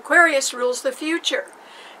 Aquarius rules the future.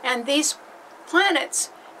 And these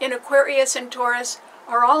planets in Aquarius and Taurus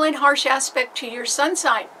are all in harsh aspect to your Sun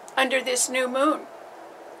sign under this new moon.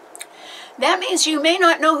 That means you may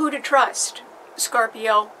not know who to trust,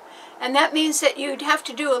 Scorpio. And that means that you'd have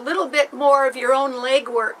to do a little bit more of your own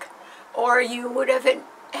legwork, or you would have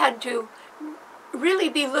had to really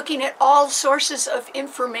be looking at all sources of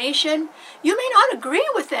information. You may not agree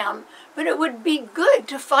with them, but it would be good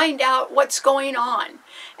to find out what's going on.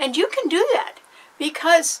 And you can do that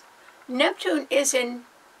because Neptune is in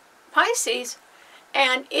Pisces,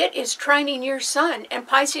 and it is trining your Sun, and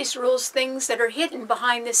Pisces rules things that are hidden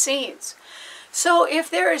behind the scenes. So if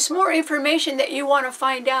there is more information that you want to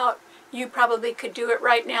find out, you probably could do it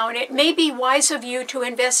right now, and it may be wise of you to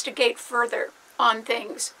investigate further on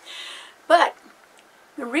things. But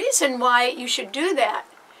the reason why you should do that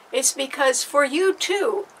is because for you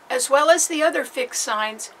too, as well as the other fixed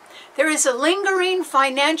signs, there is a lingering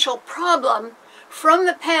financial problem from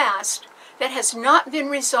the past that has not been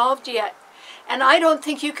resolved yet. And I don't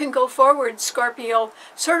think you can go forward, Scorpio,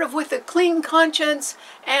 sort of with a clean conscience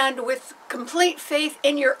and with complete faith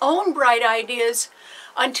in your own bright ideas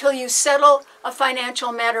until you settle a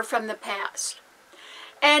financial matter from the past.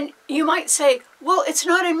 And you might say, well, it's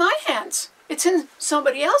not in my hands. It's in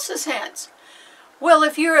somebody else's hands. Well,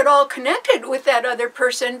 if you're at all connected with that other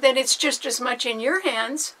person, then it's just as much in your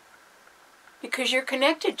hands because you're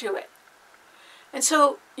connected to it. And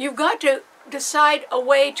so you've got to decide a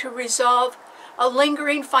way to resolve a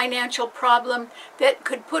lingering financial problem that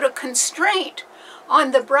could put a constraint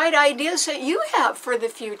on the bright ideas that you have for the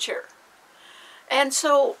future. And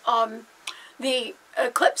so the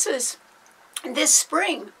eclipses this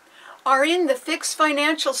spring are in the fixed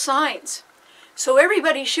financial signs. So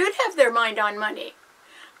everybody should have their mind on money.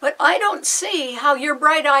 But I don't see how your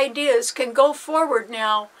bright ideas can go forward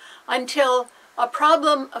now until a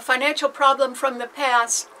financial problem from the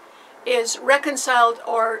past is reconciled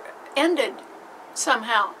or ended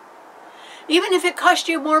somehow. Even if it cost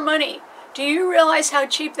you more money, do you realize how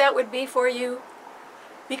cheap that would be for you?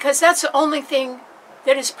 Because that's the only thing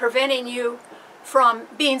that is preventing you from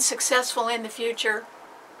being successful in the future.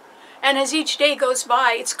 And as each day goes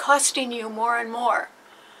by, it's costing you more and more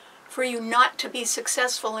for you not to be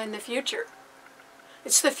successful in the future.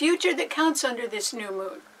 It's the future that counts under this new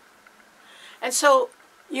moon. And so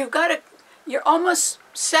you're almost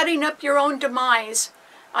setting up your own demise.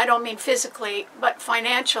 I don't mean physically, but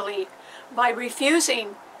financially, by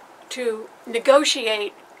refusing to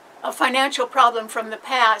negotiate a financial problem from the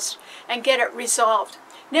past and get it resolved.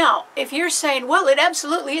 Now, if you're saying, well, it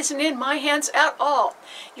absolutely isn't in my hands at all,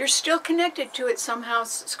 you're still connected to it somehow,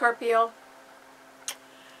 Scorpio.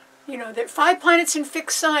 You know, there are 5 planets in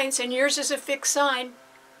fixed signs, and yours is a fixed sign,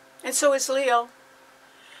 and so is Leo.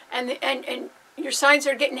 And your signs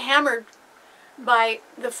are getting hammered by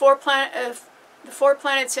the four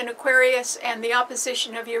planets in Aquarius and the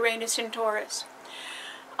opposition of Uranus in Taurus.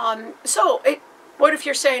 What if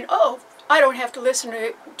you're saying, oh, I don't have to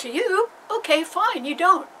listen to you? Okay, fine, you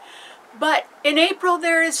don't. But in April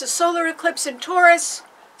there is a solar eclipse in Taurus.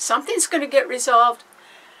 Something's going to get resolved.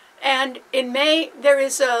 And in May there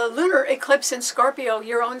is a lunar eclipse in Scorpio,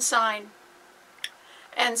 your own sign.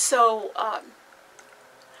 And so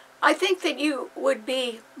I think that you would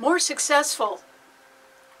be more successful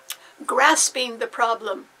grasping the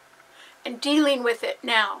problem and dealing with it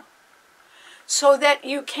now, so that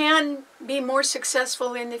you can be more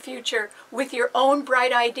successful in the future with your own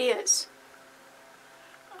bright ideas,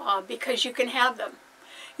 because you can have them.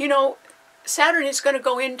 You know, Saturn is going to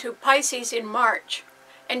go into Pisces in March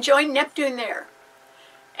and join Neptune there.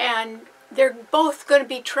 And they're both going to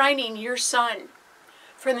be trining your sun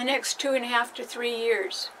for the next 2.5 to 3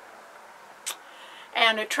 years.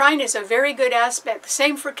 And a trine is a very good aspect.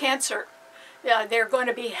 Same for Cancer. They're going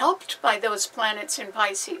to be helped by those planets in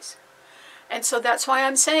Pisces. And so that's why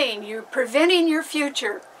I'm saying you're preventing your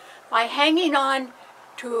future by hanging on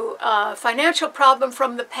to a financial problem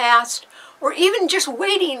from the past, or even just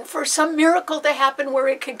waiting for some miracle to happen where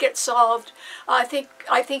it could get solved. I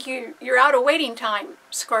think you're out of waiting time,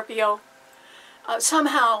 Scorpio.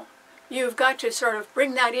 Somehow you've got to sort of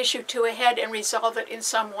bring that issue to a head and resolve it in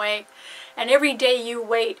some way. And every day you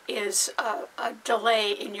wait is a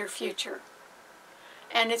delay in your future.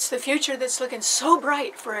 And it's the future that's looking so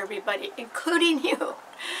bright for everybody, including you.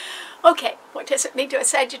 Okay, what does it mean to a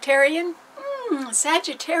Sagittarian?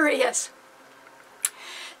 Sagittarius.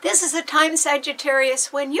 This is a time,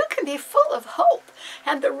 Sagittarius, when you can be full of hope.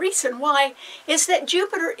 And the reason why is that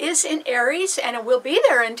Jupiter is in Aries, and it will be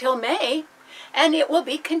there until May. And it will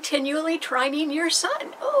be continually trining your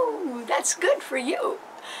sun. Oh, that's good for you,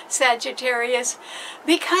 Sagittarius,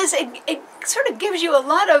 because it sort of gives you a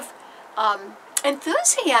lot of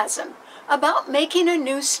enthusiasm about making a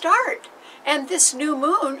new start. And this new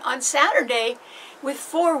moon on Saturday, with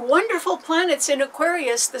 4 wonderful planets in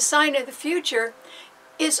Aquarius, the sign of the future,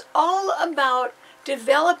 is all about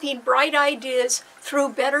developing bright ideas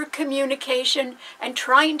through better communication and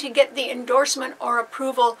trying to get the endorsement or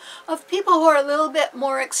approval of people who are a little bit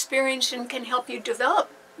more experienced and can help you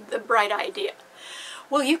develop the bright idea.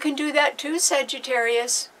 Well, you can do that too,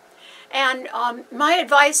 Sagittarius. And my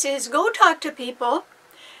advice is go talk to people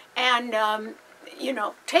and, you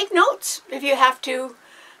know, take notes if you have to,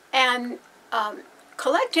 and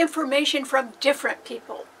collect information from different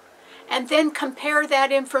people, and then compare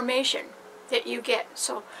that information that you get.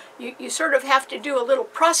 So you sort of have to do a little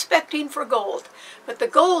prospecting for gold, but the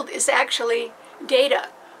gold is actually data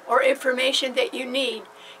or information that you need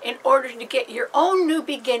in order to get your own new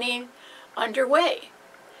beginning underway.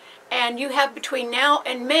 And you have between now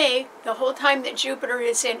and May, the whole time that Jupiter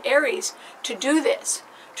is in Aries, to do this,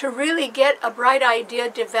 to really get a bright idea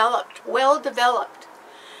developed, well developed.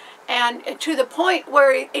 And to the point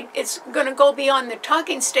where it's going to go beyond the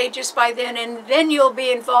talking stages by then, and then you'll be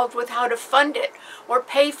involved with how to fund it or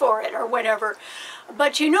pay for it or whatever.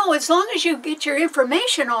 But you know, as long as you get your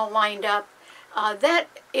information all lined up, that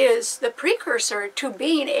is the precursor to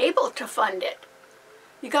being able to fund it.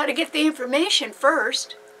 You got to get the information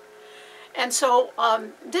first. And so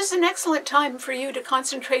this is an excellent time for you to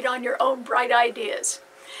concentrate on your own bright ideas.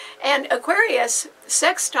 And Aquarius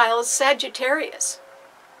sextiles Sagittarius.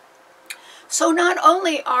 So not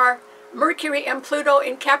only are Mercury and Pluto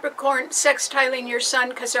in Capricorn sextiling your sun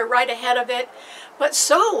because they're right ahead of it. But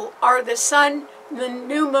so are the sun, the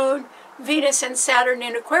new moon, Venus and Saturn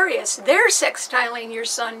in Aquarius. They're sextiling your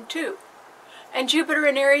sun too. And Jupiter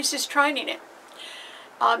in Aries is trining it.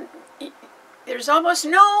 There's almost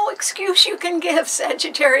no excuse you can give,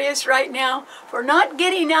 Sagittarius, right now for not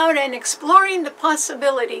getting out and exploring the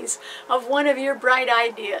possibilities of one of your bright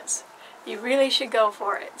ideas. You really should go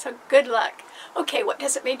for it. So good luck. Okay, what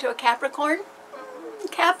does it mean to a Capricorn?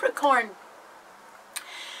 Capricorn.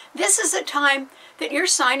 This is a time that your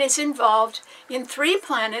sign is involved in 3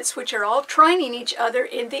 planets which are all trining each other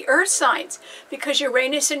in the earth signs, because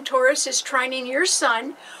Uranus in Taurus is trining your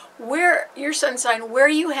sun, where your sun sign, where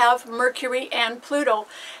you have Mercury and Pluto,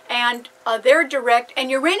 and they're direct,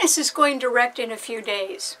 and Uranus is going direct in a few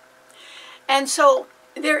days. And so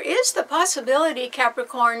there is the possibility,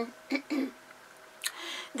 Capricorn,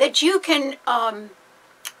 that you can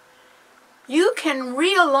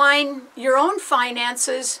realign your own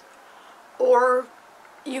finances, or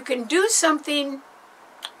you can do something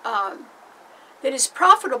that is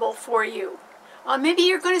profitable for you. Maybe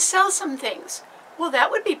you're going to sell some things. Well,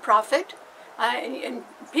 that would be profit. And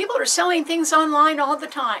people are selling things online all the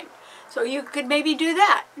time. So you could maybe do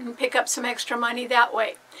that and pick up some extra money that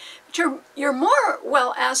way. But you're more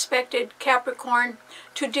well aspected, Capricorn,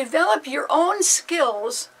 to develop your own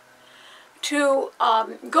skills to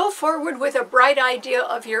go forward with a bright idea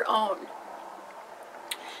of your own.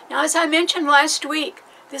 Now, as I mentioned last week,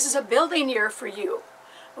 this is a building year for you.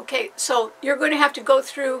 Okay, so you're going to have to go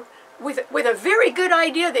through with a very good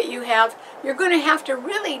idea that you have. You're going to have to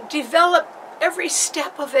really develop every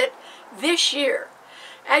step of it this year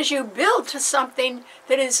as you build to something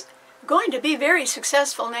that is going to be very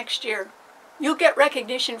successful next year. You'll get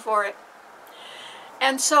recognition for it.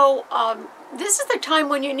 And so this is the time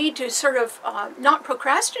when you need to sort of not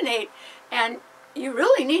procrastinate, and you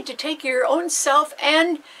really need to take your own self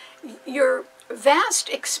and your vast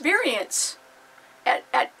experience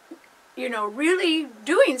at you know, really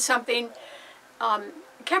doing something.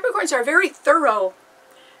 Capricorns are very thorough.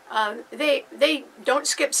 They don't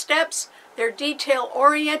skip steps. They're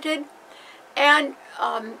detail-oriented, and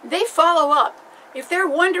they follow up. If they're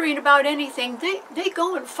wondering about anything, they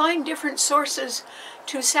go and find different sources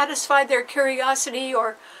to satisfy their curiosity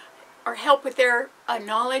or help with their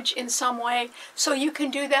knowledge in some way. So you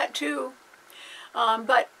can do that too.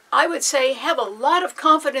 But I would say have a lot of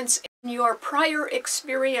confidence in your prior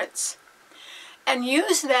experience, and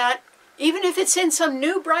use that, even if it's in some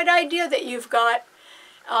new bright idea that you've got,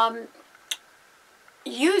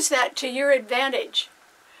 use that to your advantage.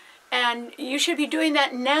 And you should be doing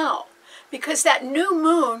that now, because that new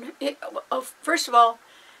moon, first of all,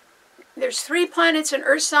 there's 3 planets in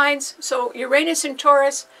earth signs, so Uranus in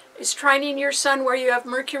Taurus is trining your sun where you have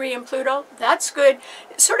Mercury and Pluto. That's good.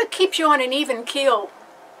 It sort of keeps you on an even keel,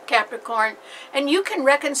 Capricorn, and you can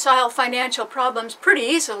reconcile financial problems pretty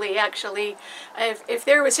easily, actually. If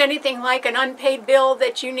there was anything like an unpaid bill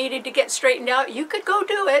that you needed to get straightened out, you could go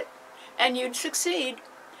do it, and you'd succeed.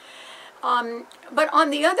 But on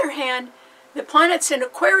the other hand, the planets in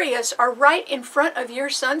Aquarius are right in front of your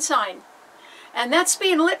sun sign, and that's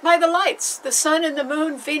being lit by the lights, the sun and the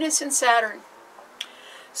moon, Venus and Saturn.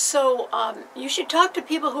 So you should talk to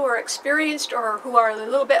people who are experienced or who are a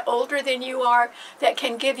little bit older than you are that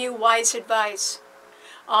can give you wise advice.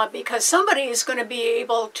 Because somebody is going to be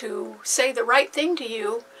able to say the right thing to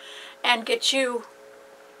you and get you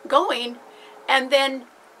going, and then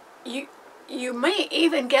you may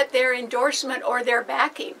even get their endorsement or their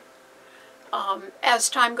backing as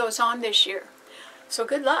time goes on this year. So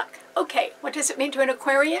good luck. Okay, what does it mean to an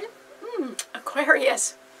Aquarian?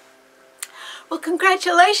 Aquarius. Well,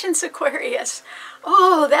 congratulations, Aquarius.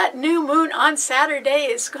 Oh, that new moon on Saturday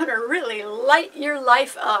is going to really light your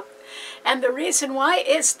life up. And the reason why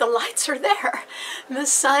is the lights are there. The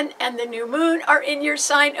sun and the new moon are in your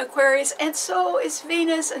sign, Aquarius, and so is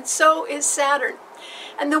Venus, and so is Saturn.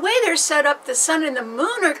 And the way they're set up, the sun and the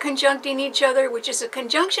moon are conjuncting each other, which is a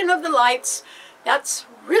conjunction of the lights. That's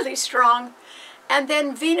really strong. And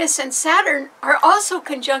then Venus and Saturn are also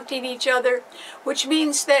conjuncting each other, which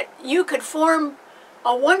means that you could form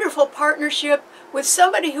a wonderful partnership with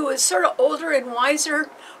somebody who is sort of older and wiser,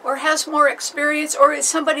 or has more experience, or is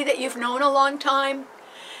somebody that you've known a long time.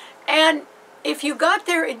 And if you got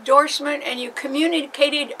their endorsement and you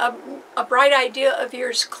communicated a bright idea of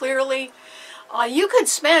yours clearly, you could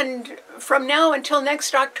spend from now until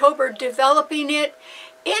next October developing it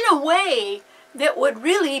in a way that would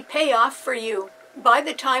really pay off for you by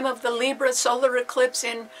the time of the Libra solar eclipse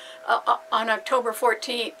on October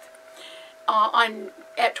 14th.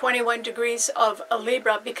 at 21 degrees of a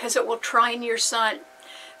Libra, because it will trine your sun.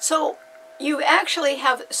 So you actually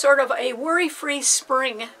have sort of a worry-free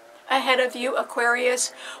spring ahead of you,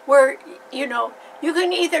 Aquarius, where, you know, you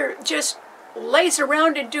can either just laze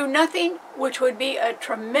around and do nothing, which would be a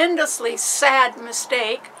tremendously sad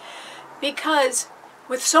mistake, because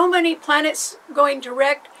with so many planets going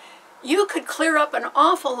direct, you could clear up an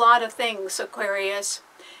awful lot of things, Aquarius.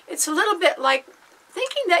 It's a little bit like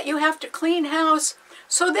thinking that you have to clean house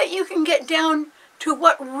so that you can get down to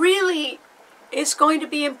what really is going to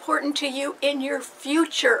be important to you in your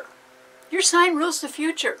future. Your sign rules the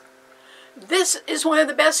future. This is one of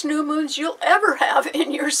the best new moons you'll ever have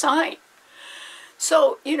in your sign.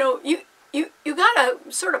 So, you know, you got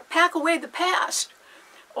to sort of pack away the past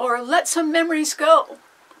or let some memories go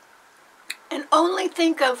and only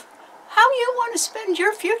think of how you want to spend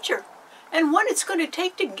your future and what it's going to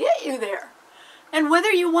take to get you there and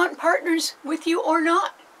whether you want partners with you or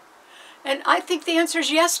not. And I think the answer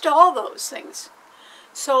is yes to all those things.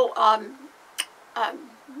 So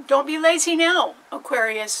don't be lazy now,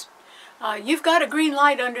 Aquarius. You've got a green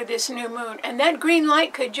light under this new moon, and that green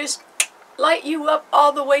light could just light you up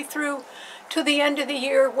all the way through to the end of the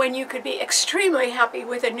year, when you could be extremely happy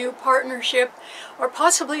with a new partnership or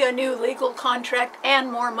possibly a new legal contract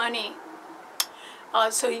and more money.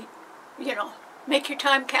 So, you know, make your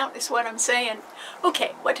time count is what I'm saying.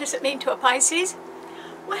 Okay, what does it mean to a Pisces?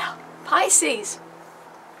 Well, Pisces.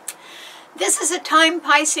 This is a time,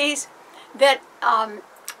 Pisces, that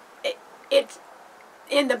it's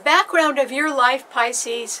in the background of your life,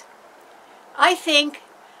 Pisces. I think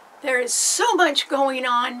there is so much going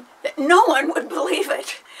on that no one would believe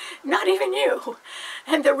it, not even you.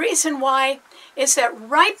 And the reason why is that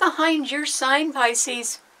right behind your sign,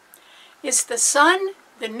 Pisces, is the sun,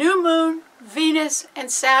 the new moon, Venus,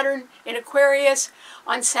 and Saturn in Aquarius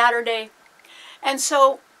on Saturday. And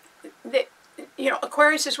so, you know,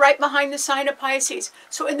 Aquarius is right behind the sign of Pisces.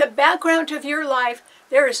 So in the background of your life,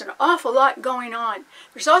 there is an awful lot going on.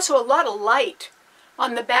 There's also a lot of light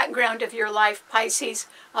on the background of your life, Pisces.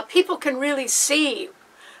 People can really see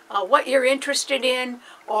what you're interested in,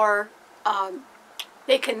 or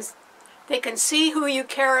they can see who you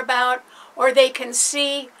care about, or they can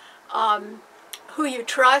see who you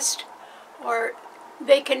trust, or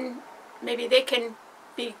maybe they can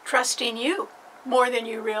be trusting you more than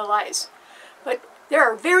you realize. But there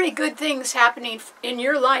are very good things happening in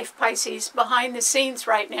your life, Pisces, behind the scenes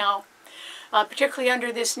right now, particularly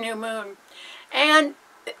under this new moon. And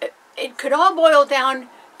it could all boil down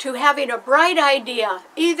to having a bright idea,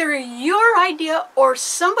 either your idea or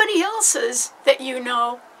somebody else's that you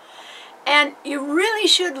know. And you really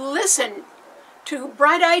should listen to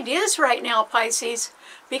bright ideas right now, Pisces,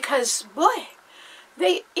 because, boy,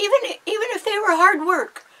 even if they were hard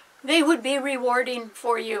work, they would be rewarding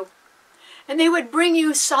for you. And they would bring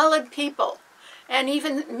you solid people, and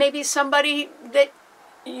even maybe somebody that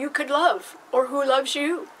you could love or who loves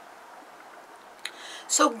you.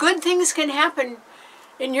 So good things can happen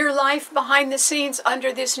in your life behind the scenes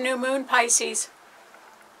under this new moon, Pisces.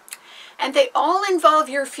 And they all involve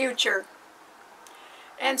your future.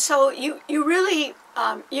 And so you really,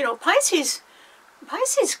 you know, Pisces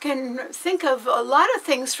can think of a lot of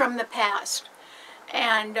things from the past.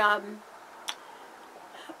 And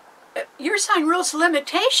your sign rules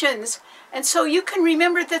limitations, and so you can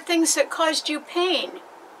remember the things that caused you pain,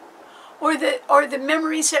 or the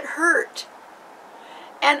memories that hurt.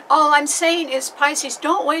 And all I'm saying is, Pisces,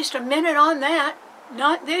 don't waste a minute on that.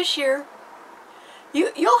 Not this year.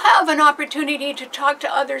 You'll have an opportunity to talk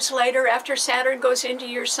to others later after Saturn goes into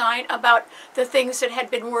your sign about the things that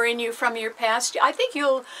had been worrying you from your past. I think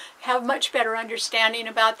you'll have much better understanding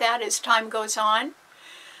about that as time goes on.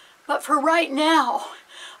 But for right now,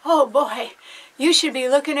 oh boy, you should be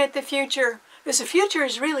looking at the future, because the future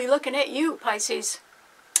is really looking at you, Pisces.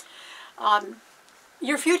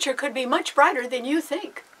 Your future could be much brighter than you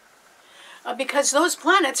think, because those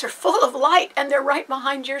planets are full of light and they're right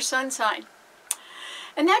behind your sun sign.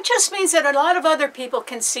 And that just means that a lot of other people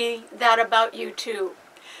can see that about you too.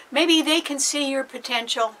 Maybe they can see your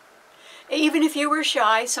potential. Even if you were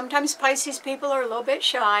shy, sometimes Pisces people are a little bit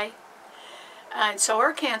shy, and so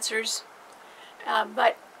are Cancers.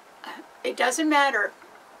 But it doesn't matter.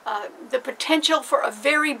 The potential for a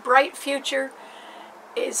very bright future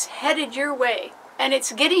is headed your way. And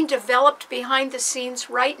it's getting developed behind the scenes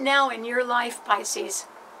right now in your life, Pisces.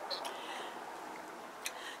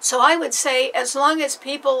 So I would say, as long as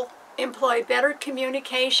people employ better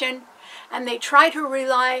communication and they try to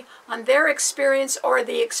rely on their experience or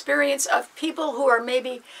the experience of people who are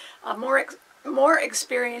maybe more more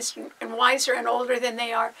experienced and wiser and older than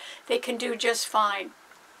they are, they can do just fine.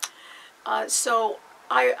 So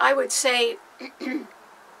I would say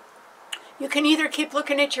you can either keep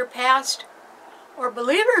looking at your past, or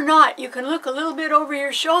believe it or not, you can look a little bit over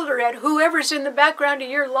your shoulder at whoever's in the background of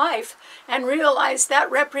your life and realize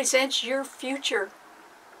that represents your future.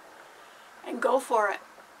 And go for it.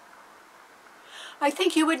 I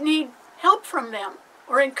think you would need help from them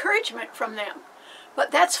or encouragement from them,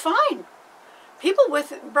 but that's fine. People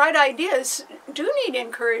with bright ideas do need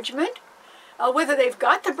encouragement, whether they've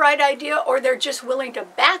got the bright idea or they're just willing to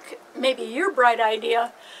back maybe your bright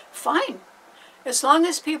idea, fine. As long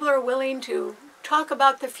as people are willing to talk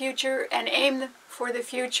about the future and aim for the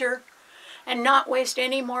future and not waste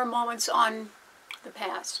any more moments on the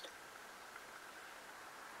past.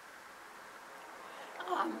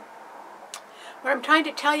 What I'm trying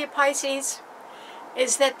to tell you, Pisces,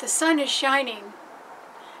 is that the sun is shining,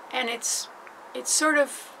 and it's sort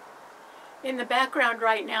of in the background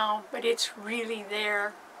right now, but it's really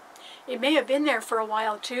there. It may have been there for a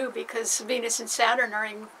while too, because Venus and Saturn are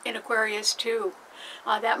in Aquarius too.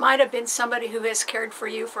 That might have been somebody who has cared for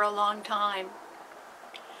you for a long time.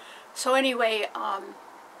 So anyway,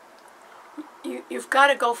 you've got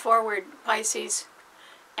to go forward, Pisces.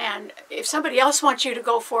 And if somebody else wants you to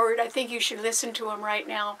go forward, I think you should listen to them right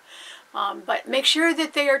now. But make sure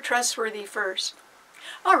that they are trustworthy first.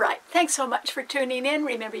 All right, thanks so much for tuning in.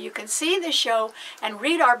 Remember, you can see the show and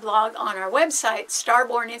read our blog on our website,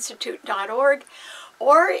 starborninstitute.org,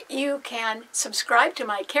 or you can subscribe to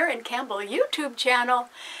my Karen Campbell YouTube channel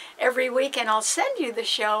every week, and I'll send you the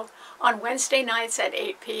show on Wednesday nights at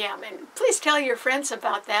 8 p.m. And please tell your friends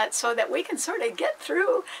about that so that we can sort of get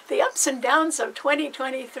through the ups and downs of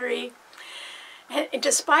 2023. And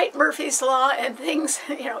despite Murphy's Law and things,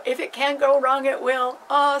 if it can go wrong, it will.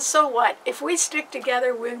 So what? If we stick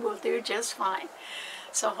together, we will do just fine.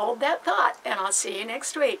 So hold that thought, and I'll see you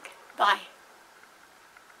next week. Bye.